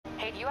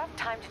Hey, do you have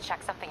time to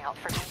check something out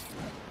for me?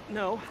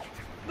 No,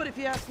 but if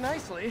you ask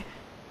nicely.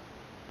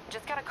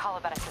 Just got a call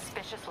about a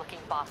suspicious-looking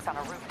box on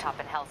a rooftop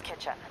in Hell's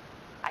Kitchen.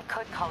 I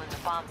could call in the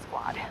bomb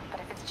squad, but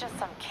if it's just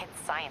some kid's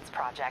science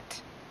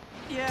project...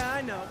 Yeah,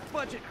 I know.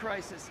 Budget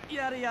crisis.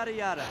 Yada, yada,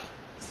 yada.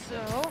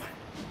 So?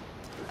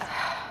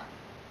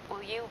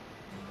 Will you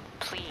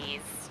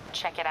please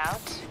check it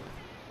out?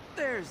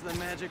 There's the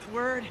magic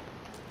word.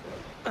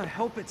 I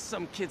hope it's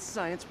some kid's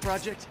science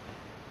project.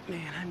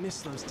 Man, I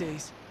miss those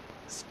days.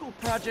 School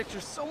projects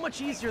are so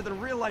much easier than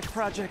real-life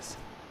projects.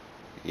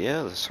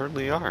 Yeah, they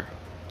certainly are.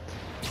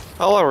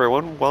 Hello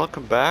everyone,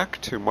 welcome back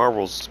to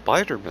Marvel's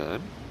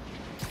Spider-Man.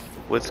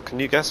 Can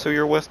you guess who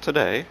you're with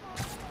today?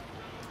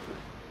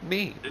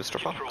 Me, Mr.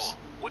 Fox.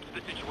 What's the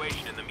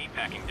situation in the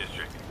meatpacking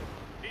district?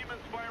 Demons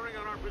firing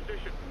on our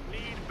position.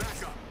 Need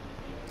backup.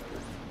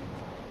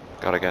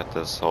 Gotta get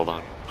this, hold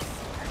on.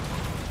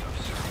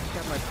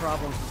 Got my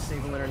problems with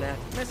stable internet.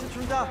 Message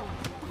from Doc.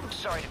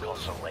 Sorry to call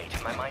so late.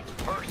 My mind's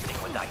bursting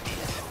with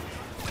ideas.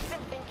 We've been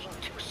thinking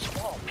too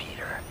small,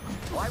 Peter.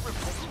 Why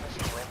replace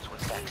missing limbs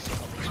with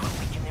facsimiles when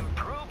we can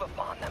improve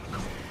upon them?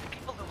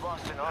 People who've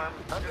lost an arm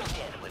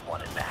understandably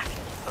want it back,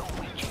 but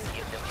we can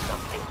give them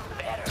something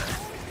better.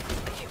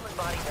 The human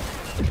body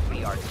doesn't need to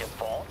be our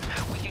default.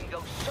 We can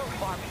go so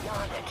far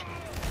beyond it.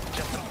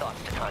 Just some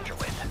thoughts to conjure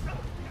with.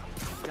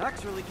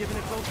 Doc's really giving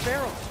it both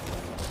barrels.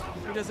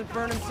 Hope he doesn't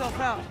burn himself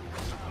out.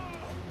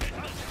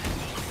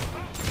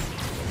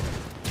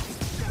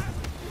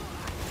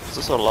 Is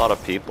this a lot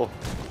of people?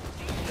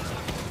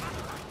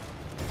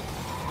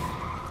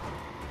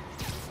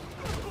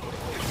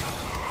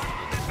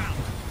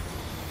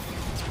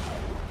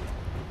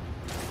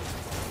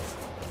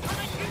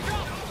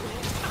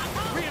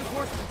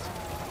 Reinforcements.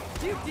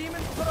 Do you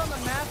demons put on the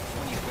masks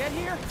when you get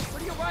here? Or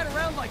do you ride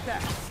around like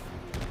that?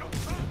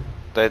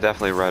 They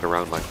definitely ride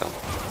around like that.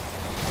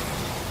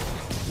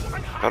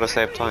 Gotta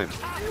save time.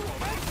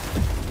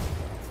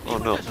 Oh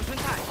no.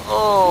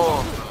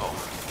 Oh!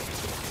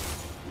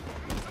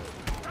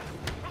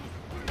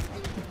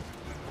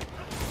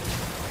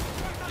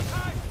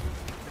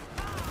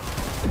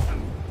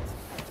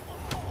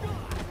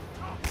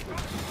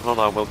 Hold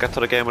on, we'll get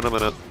to the game in a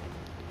minute.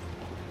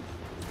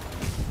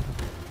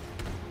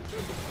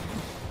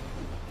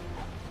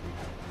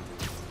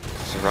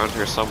 He's around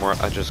here somewhere,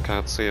 I just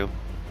can't see him.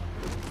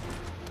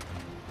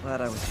 Glad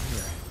I was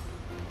here.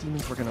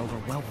 Demons were gonna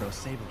overwhelm those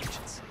Sable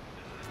agents.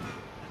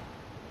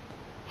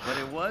 But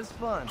it was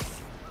fun.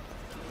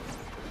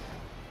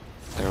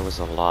 There was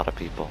a lot of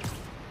people.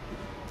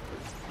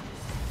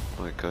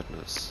 My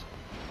goodness.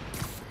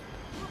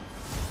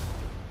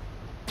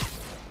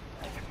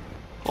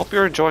 Hope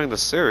you're enjoying the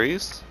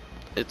series.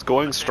 It's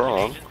going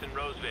strong. Agents in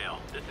Roseville.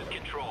 This is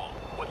Control.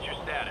 What's your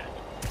status?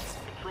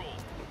 Control.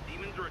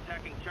 Demons are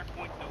attacking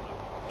Checkpoint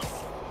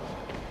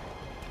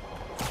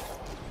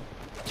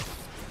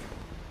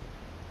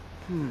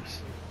Zulu.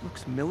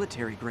 Looks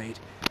military grade.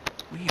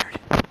 Weird.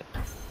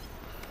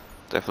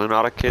 Definitely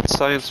not a kid's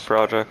science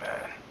project.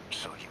 Man,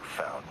 so you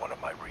found one of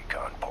my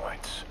recon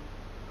points.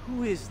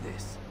 Who is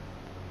this?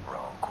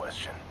 Wrong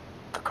question.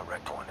 The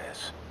correct one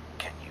is,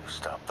 can you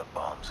stop the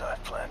bombs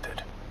I've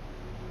planted?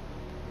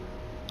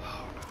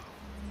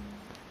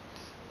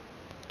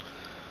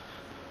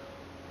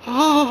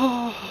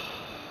 I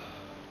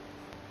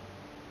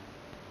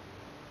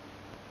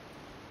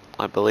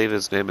believe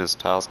his name is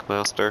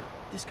Taskmaster.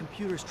 This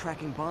computer's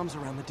tracking bombs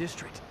around the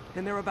district,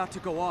 and they're about to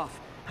go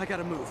off. I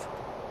gotta move.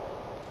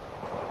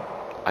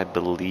 I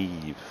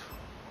believe.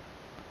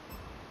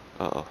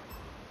 Uh-oh.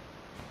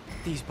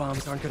 These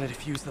bombs aren't gonna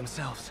defuse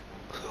themselves.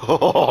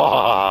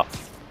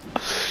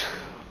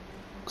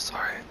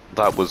 Sorry.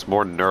 That was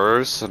more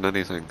nerves than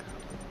anything.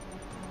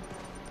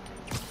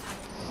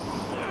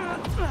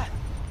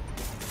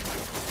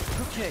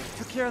 Okay,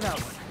 took care of that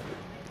one.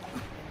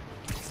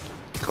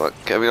 Come on,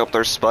 get me up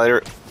there,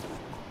 Spider.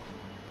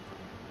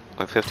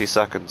 Like 50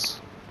 seconds.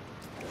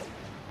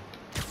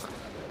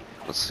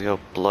 Let's see how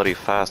bloody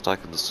fast I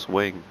can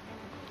swing.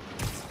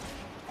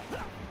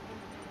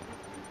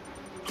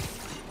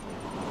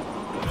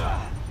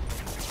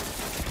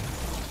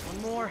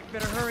 One more,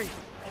 better hurry.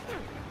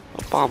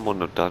 A bomb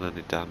wouldn't have done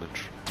any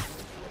damage.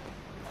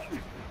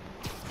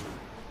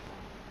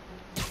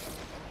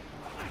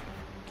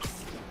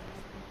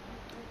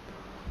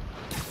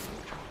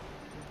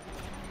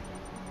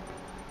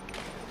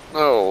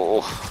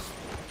 Oh.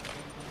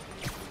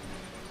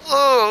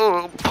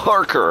 Oh,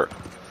 Parker.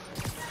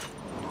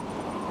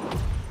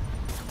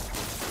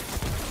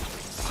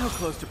 So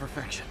close to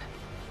perfection.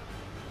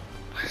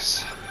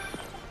 Nice.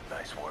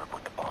 Nice work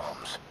with the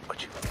bombs,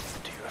 but you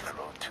leave to your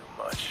throat too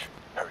much.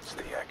 Hurts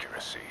the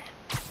accuracy.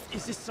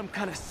 Is this some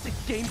kind of sick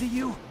game to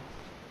you?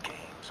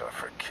 Games are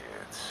for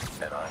kids,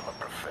 and I'm a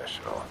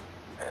professional,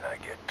 and I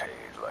get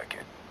paid like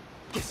it.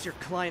 Guess your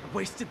client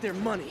wasted their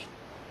money.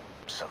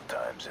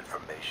 Sometimes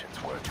information's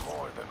worth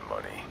more than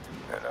money,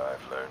 and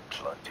I've learned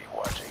plenty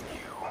watching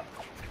you.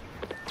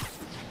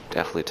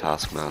 Definitely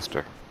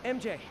Taskmaster.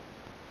 MJ,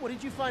 what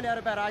did you find out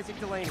about Isaac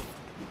Delaney?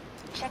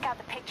 Check out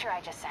the picture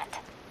I just sent.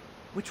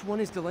 Which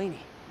one is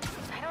Delaney?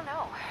 I don't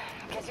know.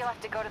 Guess you'll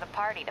have to go to the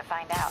party to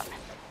find out.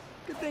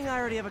 Good thing I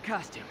already have a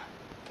costume.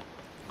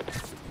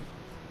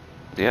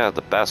 Yeah,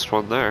 the best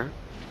one there.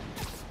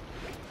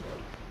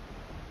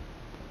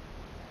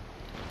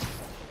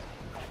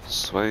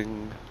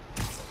 Swing.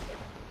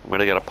 I'm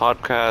gonna get a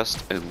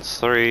podcast in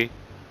 3,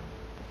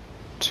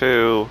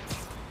 2,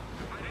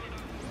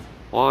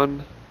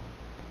 1.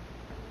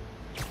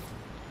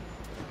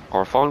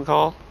 Or a phone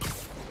call?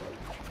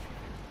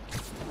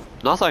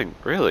 Nothing,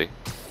 really.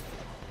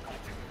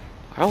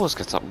 I always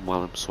get something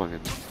while I'm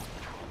swinging.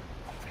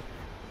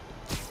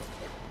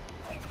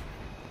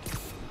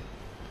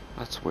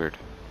 That's weird.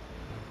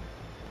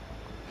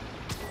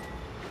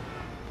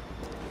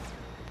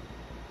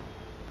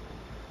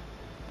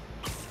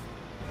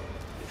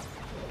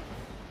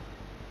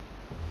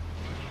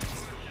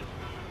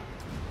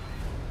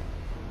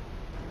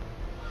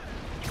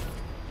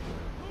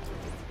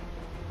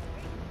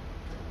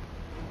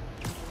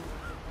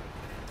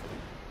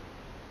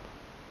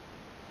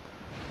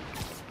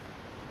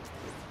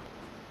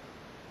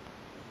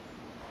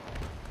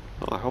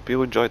 Well, I hope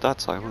you enjoyed that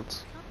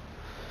silence.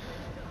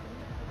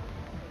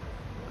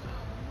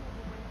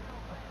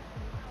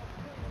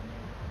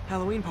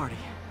 Halloween party.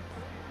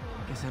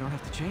 Guess I don't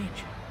have to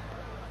change.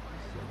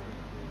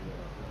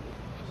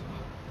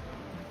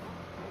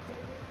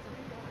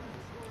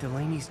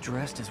 Delaney's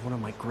dressed as one of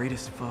my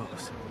greatest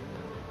foes.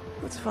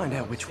 Let's find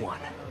out which one.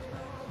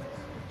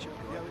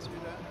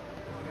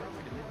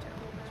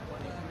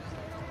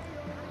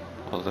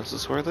 Well, this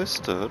is where they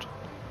stood.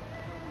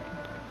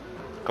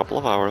 A couple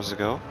of hours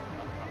ago.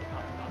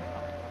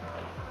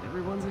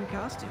 Everyone's in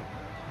costume.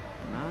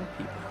 My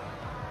people.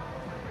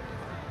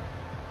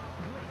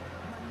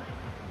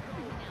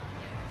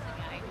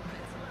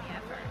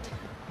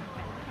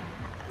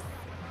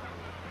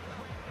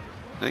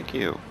 Thank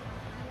you.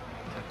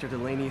 Dr.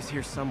 Delaney is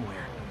here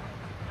somewhere.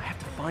 I have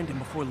to find him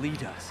before Lee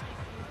does.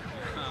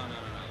 No.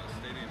 The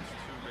stadium's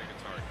too big a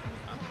target.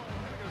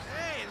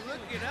 Hey,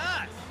 look at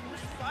us!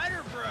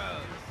 Spider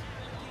Bros!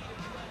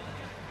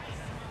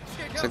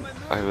 Check I out think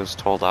my I was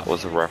told that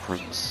was a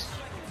reference.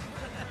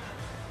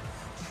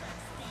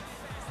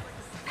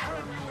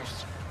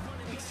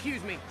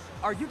 Excuse me,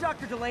 are you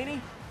Dr.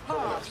 Delaney?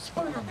 Ah,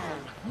 Spider-Man,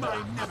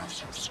 my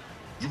nemesis.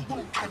 You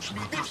won't catch me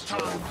this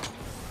time.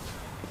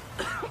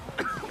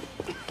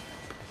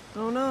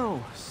 Oh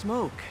no,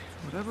 smoke.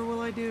 Whatever will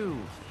I do?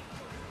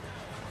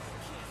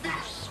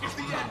 This is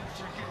the end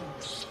for you,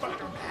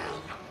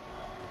 Spider-Man.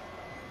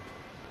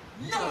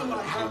 Now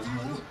I have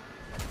you.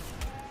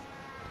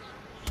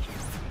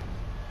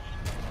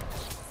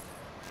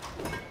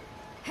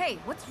 Hey,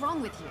 what's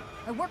wrong with you?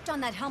 I worked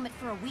on that helmet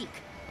for a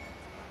week.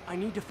 I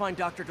need to find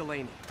Dr.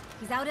 Delaney.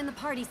 He's out in the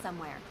party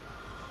somewhere.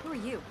 Who are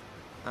you?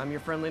 I'm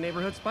your friendly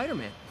neighborhood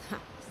Spider-Man.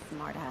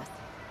 Smartass.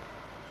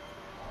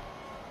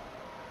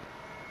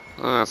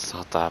 That's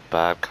not that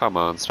bad. Come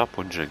on, stop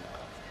whinging.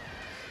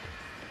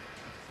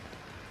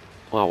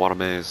 Wow, what a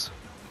maze.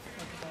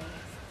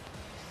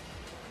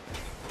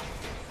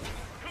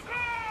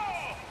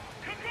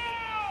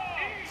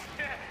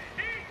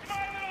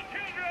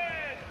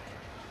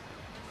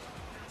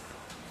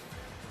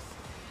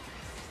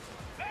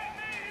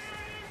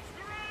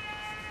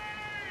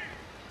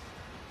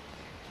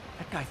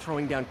 That guy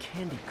throwing down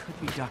candy could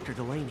be Dr.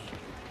 Delaney.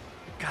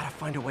 Gotta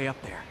find a way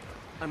up there.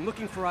 I'm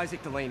looking for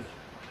Isaac Delaney.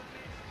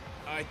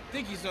 I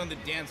think he's on the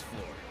dance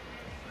floor.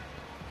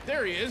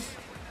 There he is!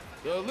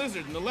 The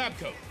lizard in the lab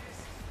coat.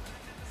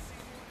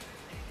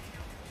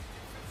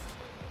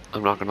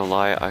 I'm not gonna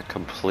lie, I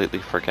completely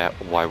forget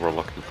why we're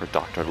looking for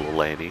Dr.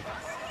 Delaney.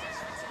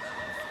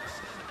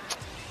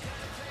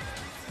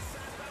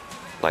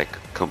 Like,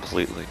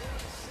 completely.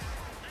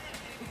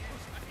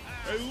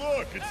 Hey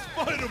look, it's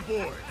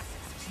Spider-Boy!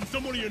 See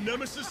some of your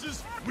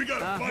nemesises? We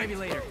gotta fight! Maybe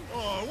later.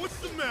 Oh, what's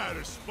the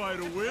matter,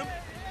 Spider-Wimp?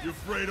 You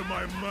afraid of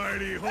my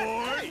mighty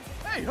horn?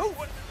 Hey, who?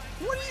 What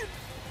are you?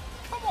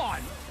 Come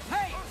on!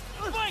 Hey!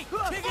 Fight!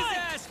 Kick his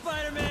ass,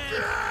 Spider-Man!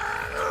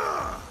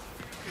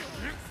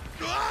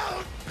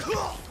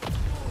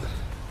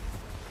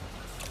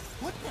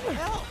 What the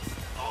hell?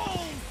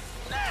 Oh,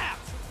 snap!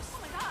 Oh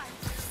my god!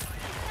 Is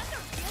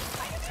that the real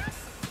Spider-Man?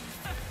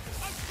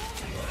 I'm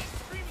totally gonna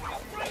scream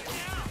right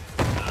now!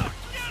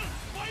 Get him,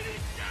 Spidey!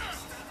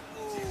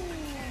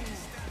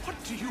 What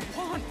do you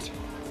want?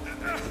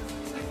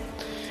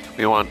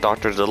 We want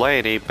Dr.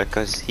 Delaney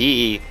because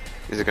he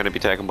is going to be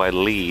taken by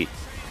Lee.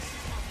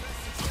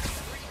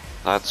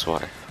 That's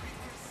why.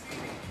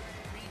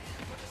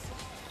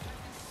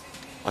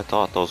 I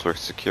thought those were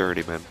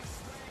security men.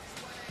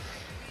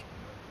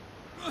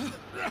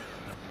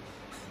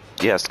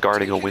 Yes,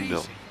 guarding a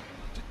window.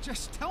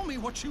 Just tell me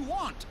what you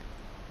want.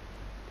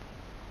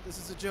 This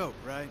is a joke,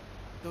 right?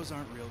 Those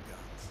aren't real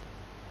guns.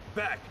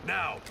 Back,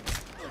 now!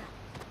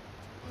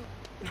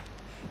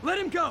 Let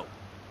him go!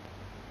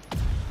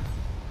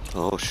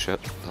 Oh shit,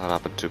 that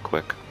happened too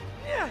quick.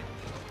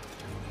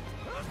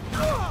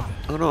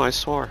 Oh no, I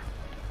swore.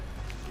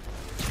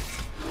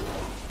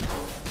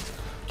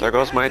 There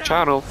goes my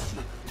channel.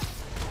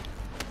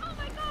 Oh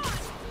my god!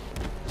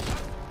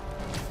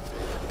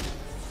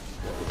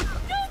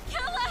 Don't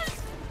kill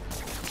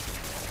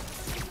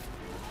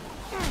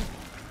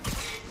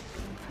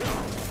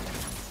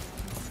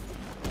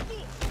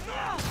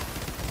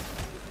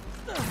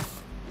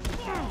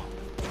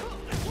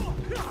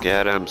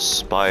Get him,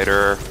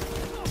 Spider.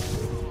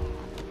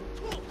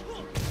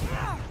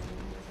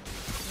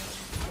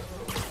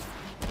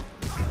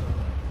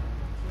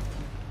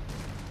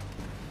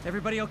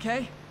 Everybody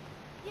okay?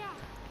 Yeah.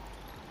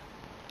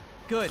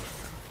 Good.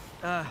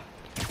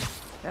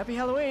 Happy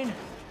Halloween.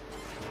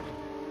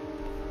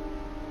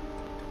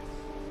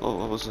 Oh,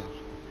 what was that?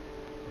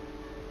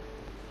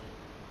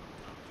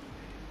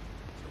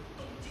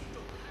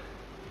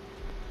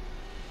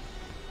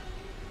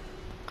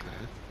 Okay.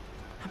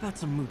 How about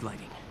some mood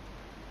lighting?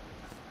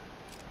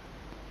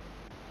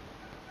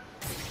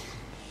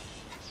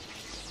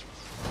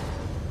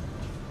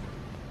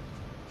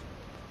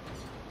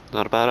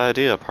 Not a bad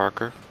idea,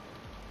 Parker.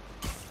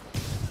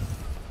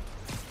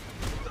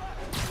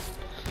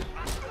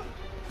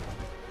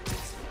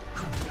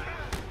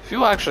 If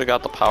you actually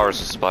got the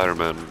powers of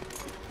Spider-Man,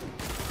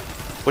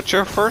 would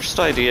your first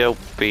idea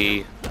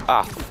be,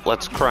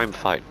 let's crime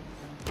fight?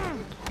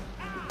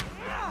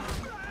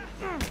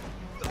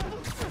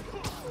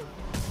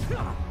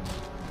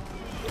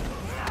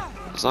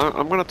 'Cause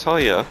I'm gonna tell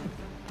you,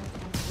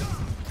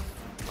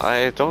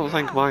 I don't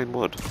think mine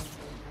would.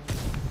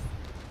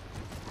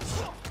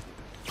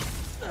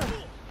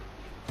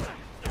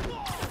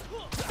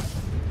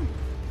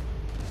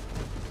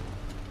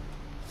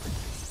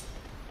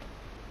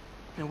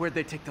 And where'd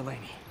they take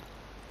Delaney?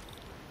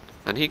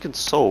 And he can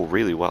sew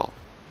really well.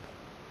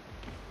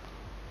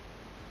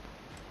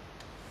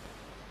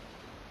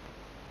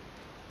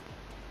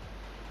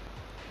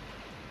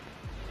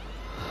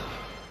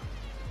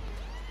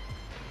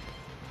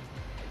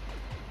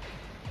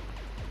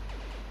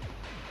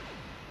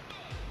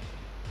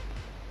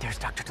 There's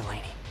Dr.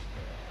 Delaney.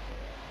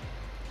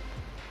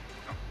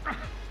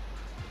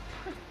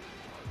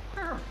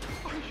 Where are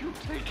you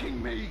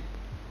taking me?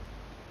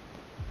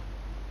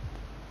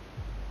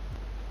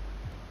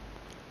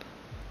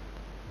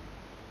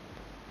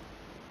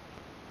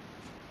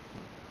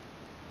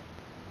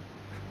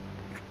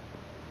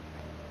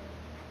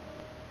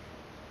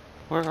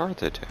 Where are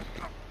they taking?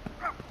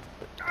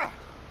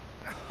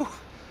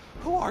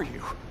 Who are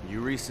you? You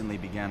recently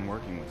began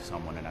working with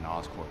someone in an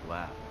Oscorp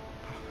lab.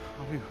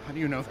 How do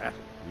you know that?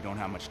 We don't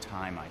have much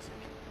time, Isaac.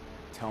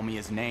 Tell me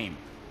his name.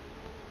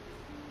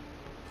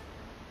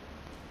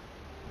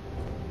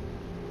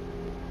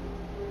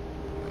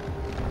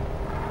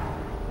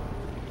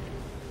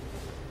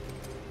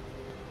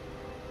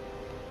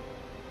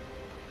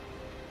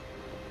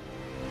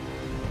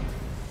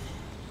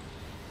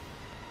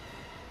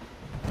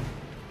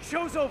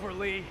 Show's over,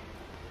 Lee.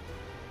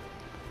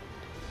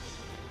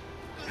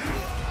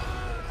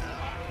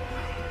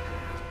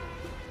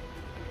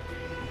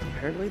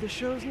 Apparently the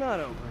show's not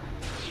over.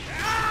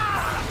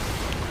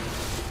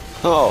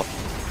 Oh.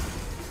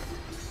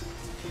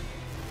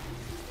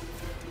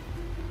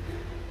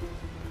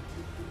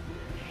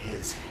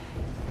 His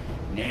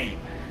name,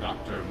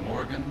 Dr.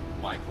 Morgan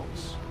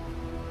Michaels.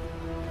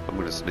 I'm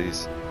gonna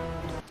sneeze.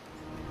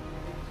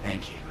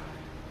 Thank you.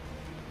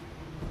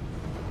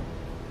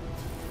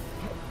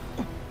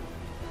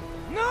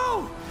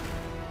 No!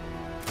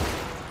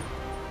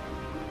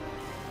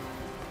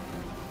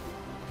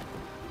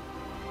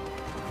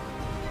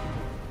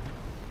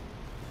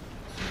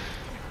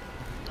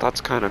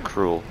 That's kind of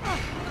cruel.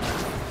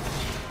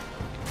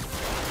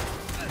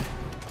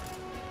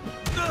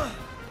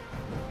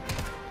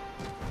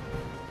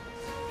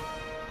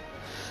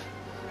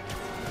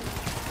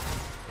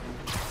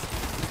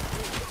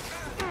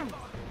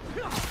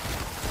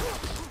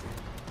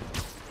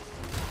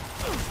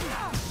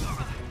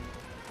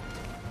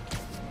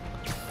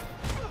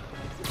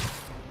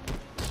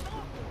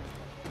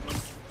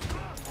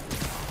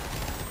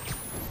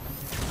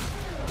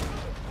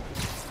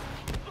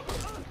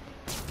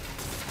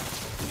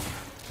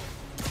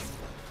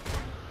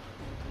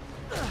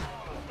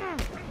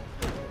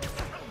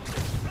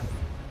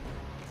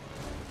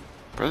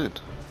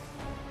 Brilliant.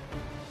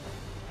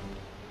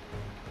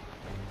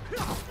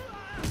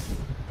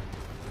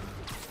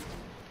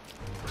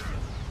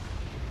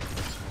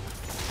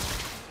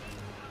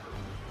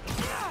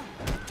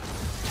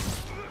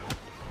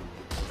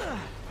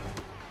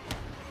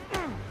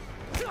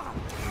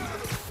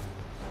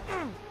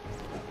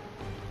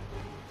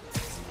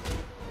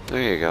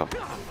 There you go.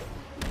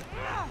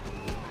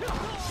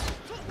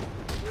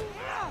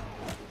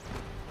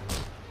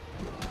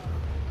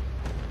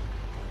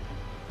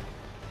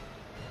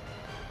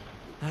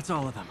 That's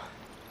all of them.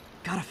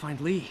 Gotta find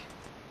Lee.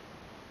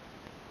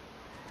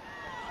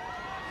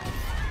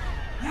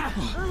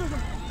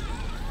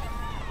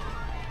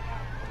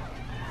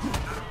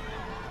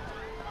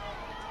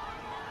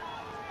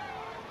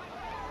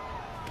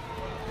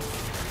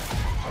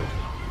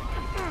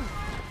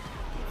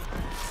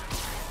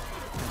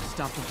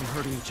 Stop them from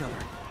hurting each other.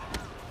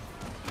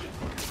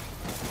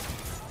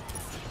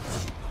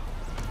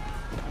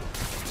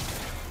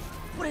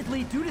 What did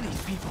Lee do to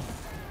these people?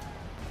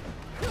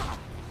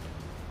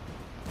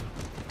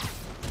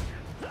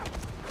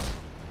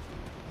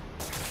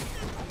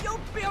 You'll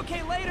be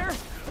okay later!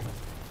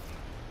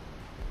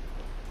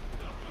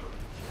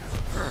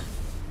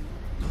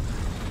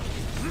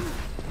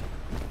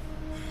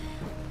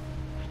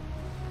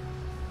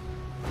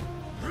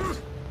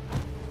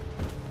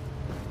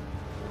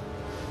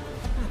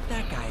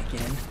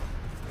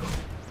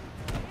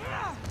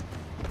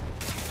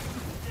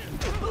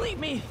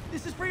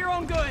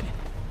 good.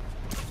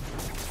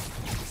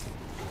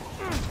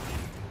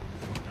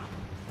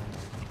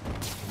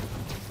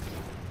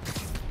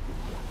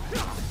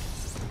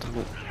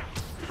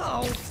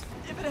 Oh,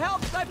 if it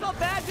helps, I felt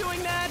bad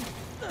doing that.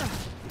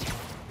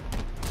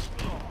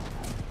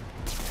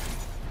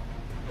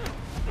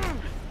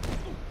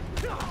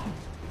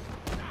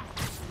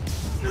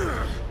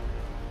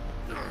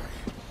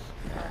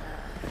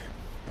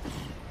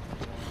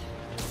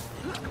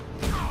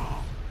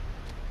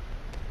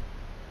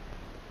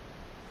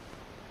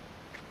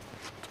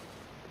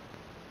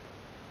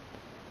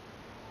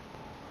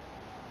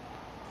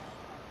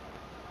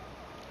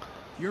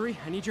 Yuri,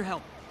 I need your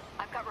help.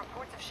 I've got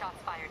reports of shots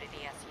fired at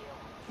ESU.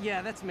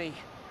 Yeah, that's me.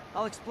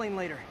 I'll explain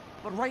later.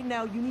 But right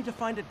now, you need to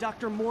find a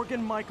Dr.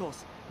 Morgan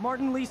Michaels.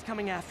 Martin Lee's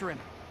coming after him.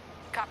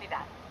 Copy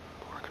that.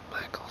 Morgan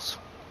Michaels.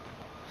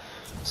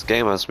 This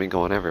game has me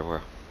going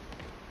everywhere.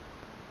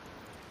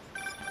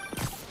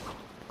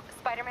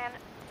 Spider-Man,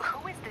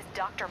 who is this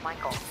Dr.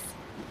 Michaels?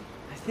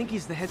 I think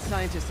he's the head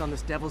scientist on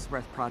this Devil's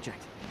Breath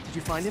project. Did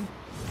you find him?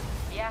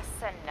 Yes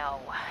and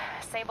no.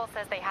 Sable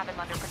says they have him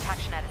under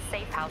protection at a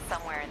safe house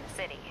somewhere in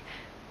the city,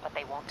 but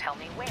they won't tell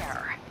me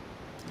where.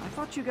 I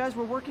thought you guys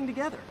were working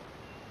together.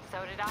 So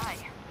did I.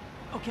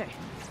 Okay,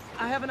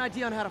 I have an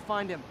idea on how to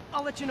find him.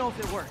 I'll let you know if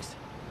it works.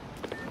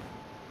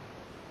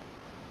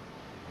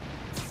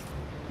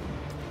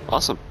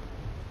 Awesome.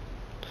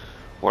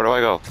 Where do I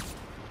go?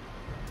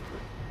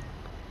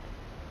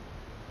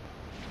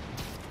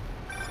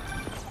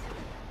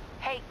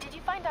 Hey, did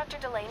you find Dr.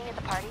 Delaney at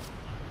the party?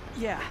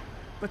 Yeah,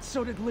 but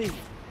so did Lee.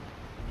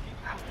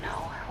 Oh no,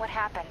 what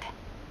happened?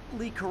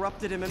 Lee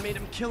corrupted him and made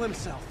him kill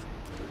himself.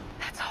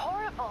 That's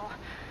horrible.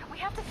 We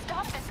have to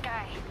stop this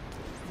guy.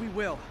 We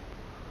will.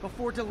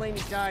 Before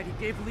Delaney died, he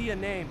gave Lee a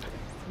name.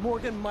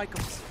 Morgan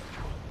Michaels.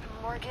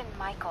 Morgan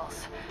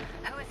Michaels.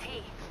 Who is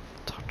he?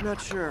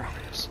 Not sure.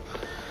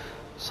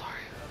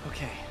 Sorry.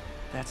 Okay,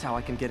 that's how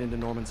I can get into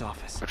Norman's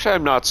office. Actually,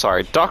 I'm not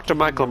sorry. Dr.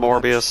 Michael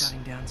Morbius.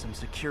 Shutting down some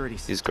security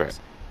systems. He's great.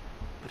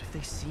 But if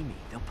they see me,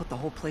 they'll put the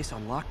whole place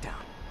on lockdown.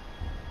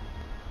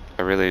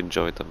 I really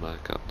enjoyed the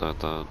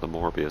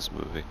Morbius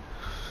movie.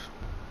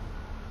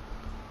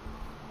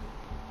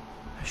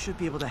 I should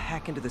be able to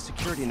hack into the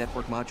security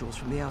network modules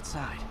from the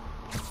outside.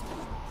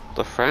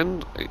 The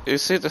friend, you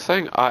see the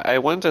thing, I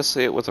went to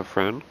see it with a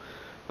friend,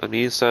 and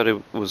he said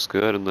it was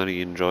good and that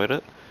he enjoyed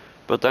it,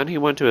 but then he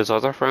went to his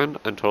other friend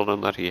and told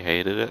him that he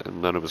hated it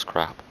and that it was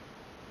crap.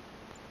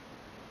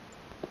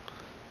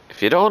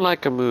 If you don't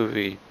like a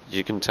movie,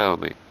 you can tell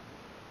me,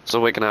 so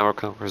we can have a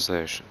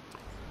conversation.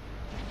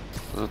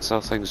 That's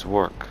how things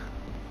work.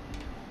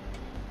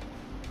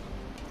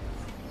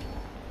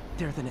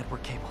 There are the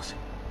network cables.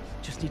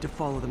 Just need to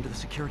follow them to the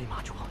security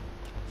module.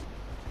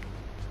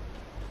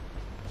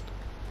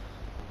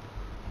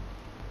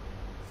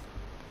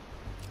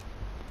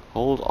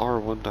 Hold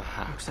R1 to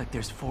hack. Looks like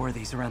there's 4 of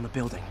these around the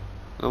building.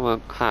 Come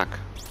on, hack.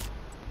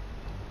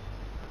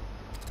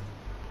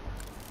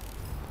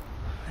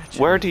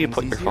 Where do you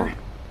put your phone?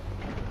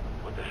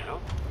 What the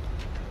hell?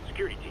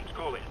 Security teams,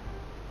 call in.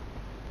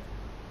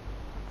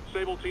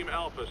 Sable Team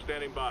Alpha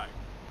standing by.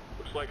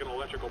 Looks like an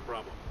electrical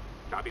problem.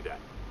 Copy that.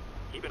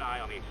 Keep an eye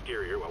on the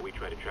exterior while we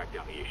try to track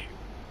down the issue.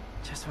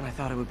 Just when I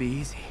thought it would be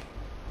easy.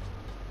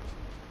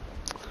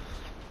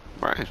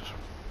 Right.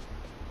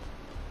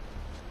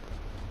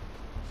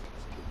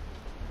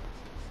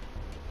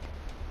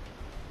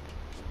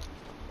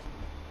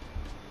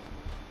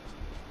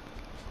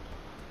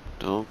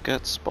 Don't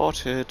get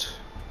spotted.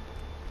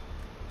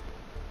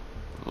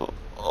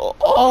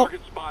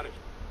 Target spotted.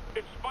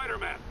 It's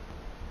Spider-Man.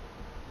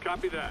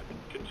 Copy that.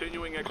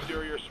 Continuing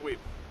exterior sweep.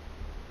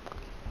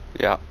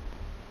 Yeah.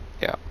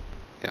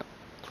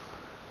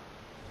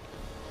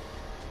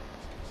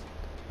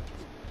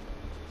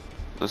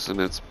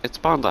 Listen, it's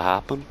bound to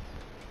happen.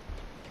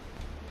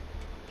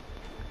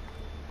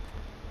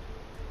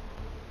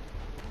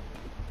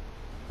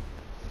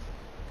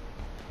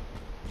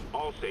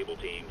 All Sable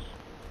teams.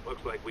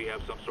 Looks like we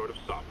have some sort of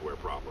software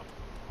problem.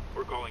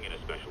 We're calling in a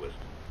specialist.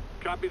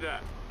 Copy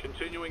that.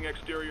 Continuing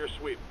exterior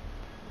sweep.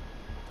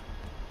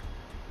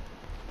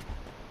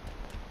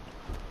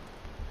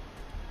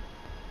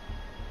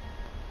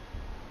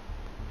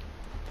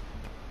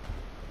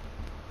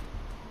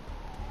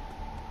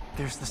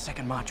 There's the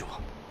second module.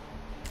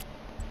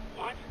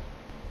 What?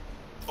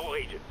 All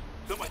agents,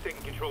 someone's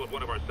taking control of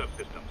one of our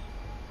subsystems.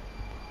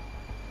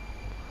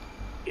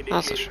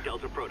 Initiating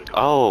Delta Protocol.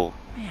 Oh.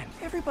 Man,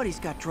 everybody's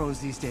got drones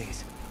these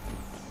days.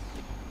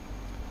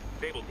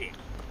 Sable teams,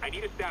 I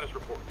need a status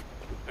report.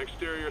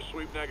 Exterior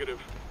sweep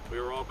negative. We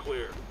are all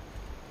clear.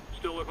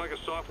 Still look like a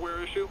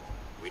software issue?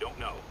 We don't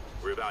know.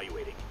 We're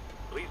evaluating.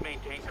 Please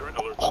maintain current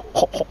alert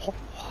levels.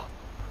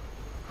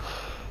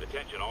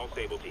 Attention all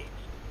Sable teams.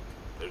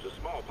 There's a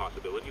small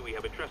possibility we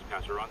have a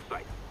trespasser on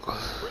site.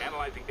 We're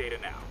analyzing data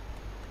now.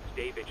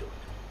 Stay vigilant.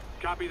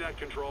 Copy that,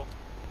 Control.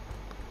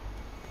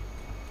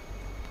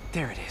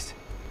 There it is.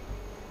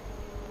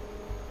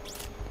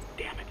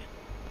 Damn it.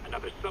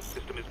 Another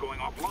subsystem is going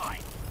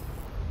offline.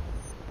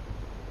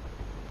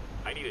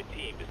 I need a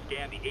team to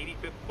scan the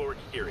 85th floor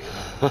exterior.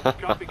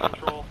 Copy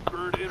control.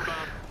 Bird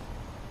inbound.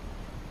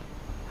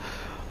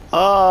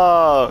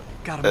 Oh,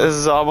 Got him. this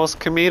is almost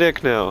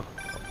comedic now.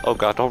 Oh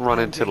god, don't run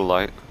into the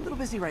light. A little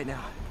busy right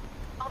now.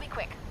 I'll be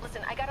quick.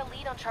 Listen, I got a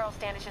lead on Charles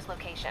Standish's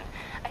location.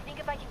 I think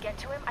if I can get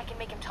to him, I can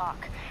make him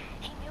talk.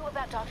 He knew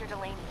about Dr.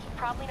 Delaney. He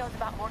probably knows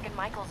about Morgan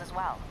Michaels as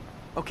well.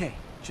 Okay,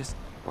 just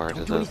Where don't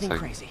did do that anything thing-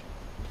 crazy.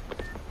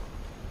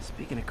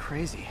 Speaking of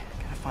crazy,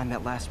 gotta find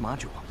that last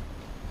module.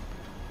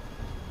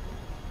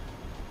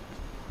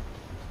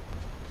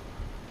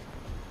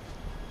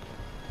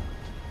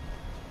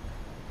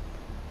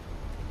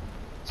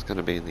 It's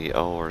gonna be in the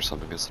O or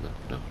something, isn't it?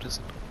 No, it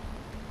isn't.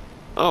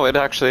 Oh, it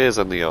actually is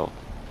in the O.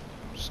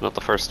 It's not the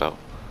first O.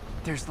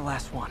 There's the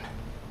last one.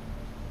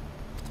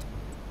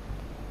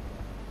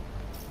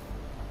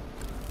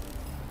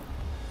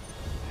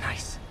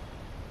 Nice.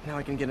 Now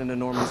I can get into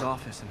Norman's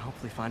office and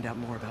hopefully find out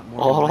more about Morgan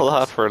All Michaels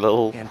that for a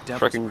little and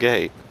Devil's freaking Breath.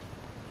 gate.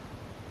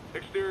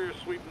 Exterior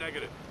sweep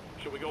negative.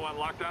 Should we go on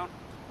lockdown?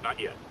 Not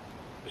yet.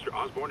 Mr.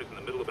 Osborn is in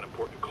the middle of an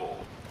important call.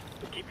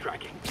 But keep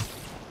tracking.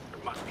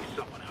 There must be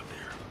someone out there.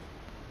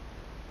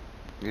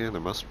 Yeah,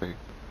 there must be.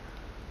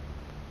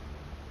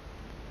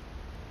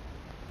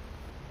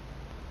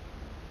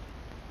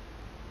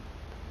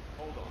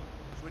 Hold on.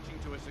 Switching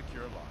to a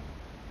secure line.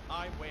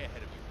 I'm way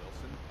ahead of you,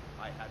 Wilson.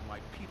 I had my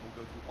people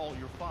go through all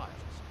your files.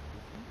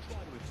 If you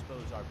try to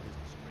expose our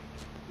business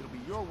secrets, it'll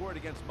be your word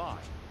against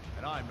mine.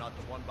 And I'm not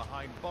the one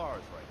behind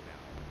bars right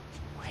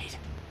now. Wait,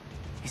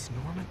 is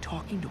Norman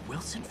talking to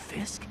Wilson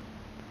Fisk?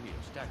 Neo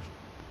statue.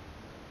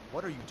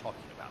 What are you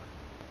talking about?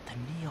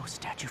 The Neo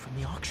statue from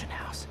the auction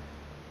house.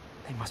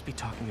 They must be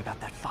talking about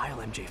that file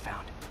MJ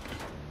found.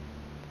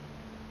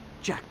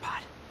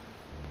 Jackpot.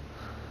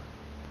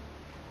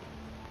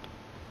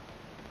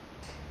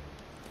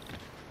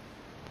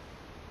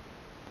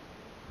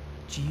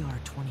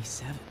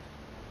 GR-27.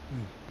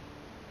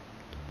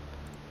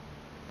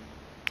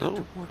 Oh.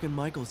 Dr. Morgan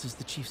Michaels is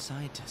the chief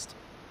scientist,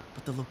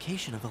 but the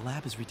location of the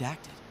lab is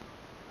redacted.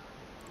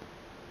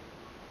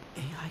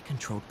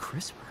 AI-controlled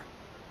CRISPR.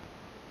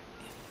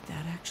 If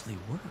that actually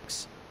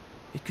works,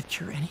 it could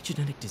cure any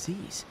genetic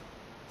disease.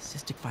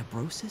 Cystic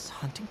fibrosis,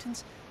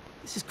 Huntington's.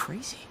 This is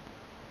crazy.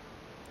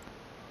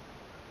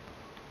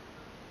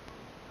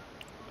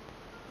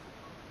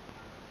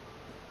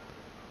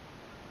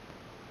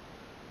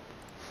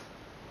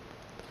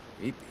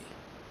 Creepy.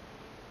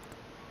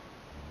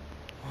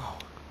 Whoa.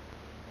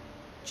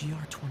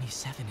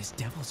 GR-27 is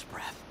Devil's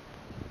Breath.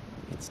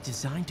 It's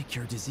designed to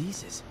cure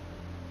diseases,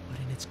 but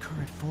in its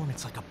current form,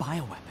 it's like a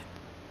bioweapon.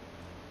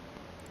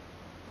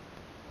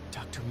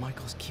 Dr.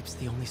 Michaels keeps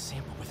the only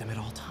sample with him at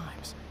all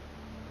times.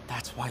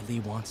 That's why Lee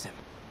wants him.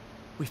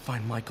 We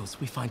find Michaels,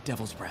 we find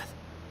Devil's Breath.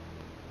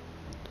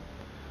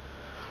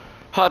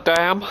 Hot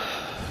damn.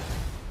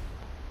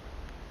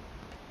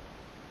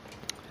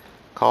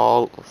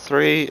 Call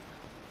 3,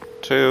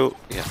 2,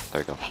 yeah,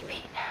 there you go. Hey,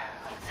 Pete.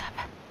 What's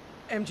up?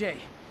 MJ,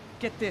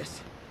 get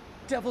this.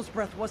 Devil's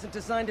Breath wasn't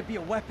designed to be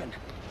a weapon.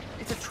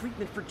 It's a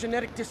treatment for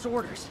genetic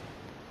disorders.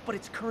 But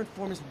its current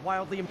form is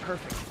wildly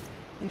imperfect.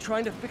 In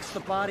trying to fix the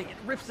body, it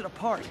rips it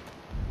apart.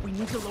 We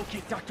need to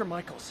locate Dr.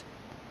 Michaels.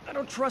 I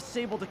don't trust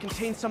Sable to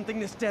contain something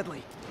this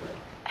deadly.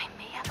 I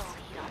may have a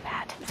lead on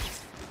that.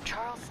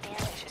 Charles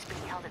Standish is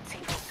being held at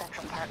Sable's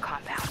Central Park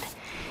compound.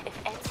 If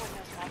anyone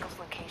knows Michael's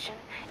location,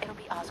 it'll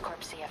be Oscorp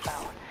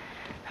CFO.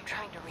 I'm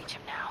trying to reach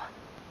him now.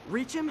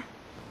 Reach him?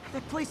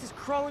 That place is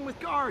crawling with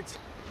guards.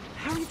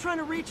 How are you trying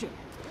to reach him?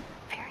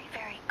 Very,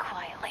 very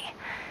quietly.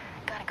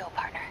 Gotta go,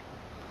 partner.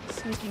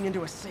 Sneaking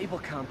into a Sable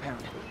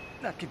compound.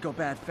 That could go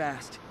bad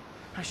fast.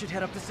 I should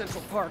head up to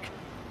Central Park.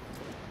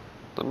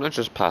 Didn't I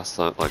just pass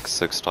that like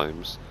 6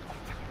 times?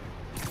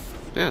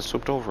 Yeah,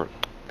 swooped over it.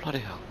 Bloody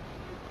hell.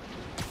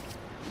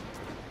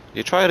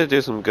 You try to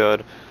do some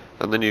good,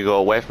 and then you go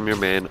away from your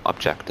main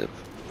objective.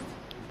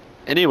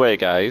 Anyway,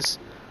 guys,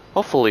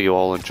 hopefully you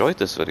all enjoyed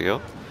this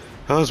video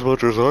as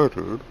much as I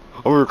did.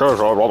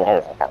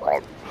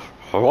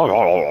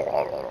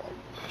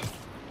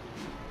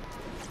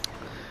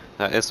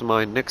 That is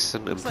my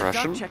Nixon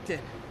impression. Checked in.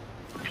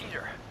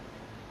 Peter,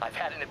 I've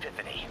had an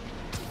epiphany.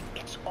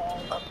 It's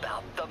all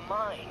about the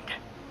mind.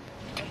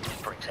 Take it,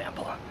 for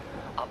example.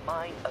 A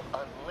mind of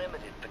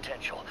unlimited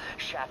potential,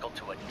 shackled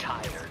to a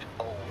tired,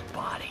 old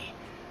body.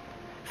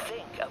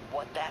 Think of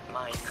what that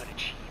mind could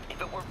achieve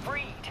if it were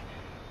freed.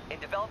 In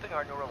developing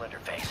our neural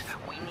interface,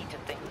 we need to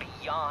think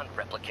beyond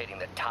replicating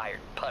the tired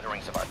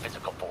putterings of our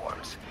physical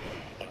forms.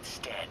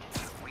 Instead,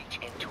 reach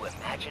into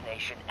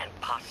imagination and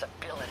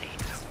possibility.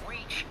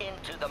 Reach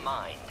into the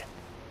mind.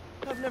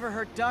 I've never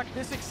heard Doc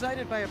this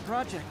excited by a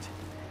project.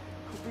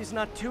 Hope he's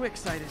not too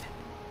excited.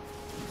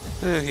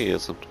 He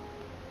isn't.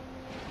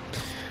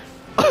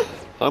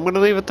 I'm gonna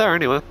leave it there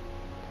anyway.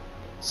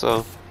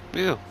 So,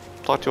 yeah,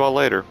 talk to you all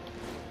later.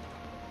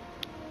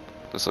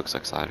 This looks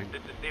exciting.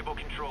 This is Sable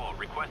Control.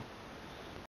 Request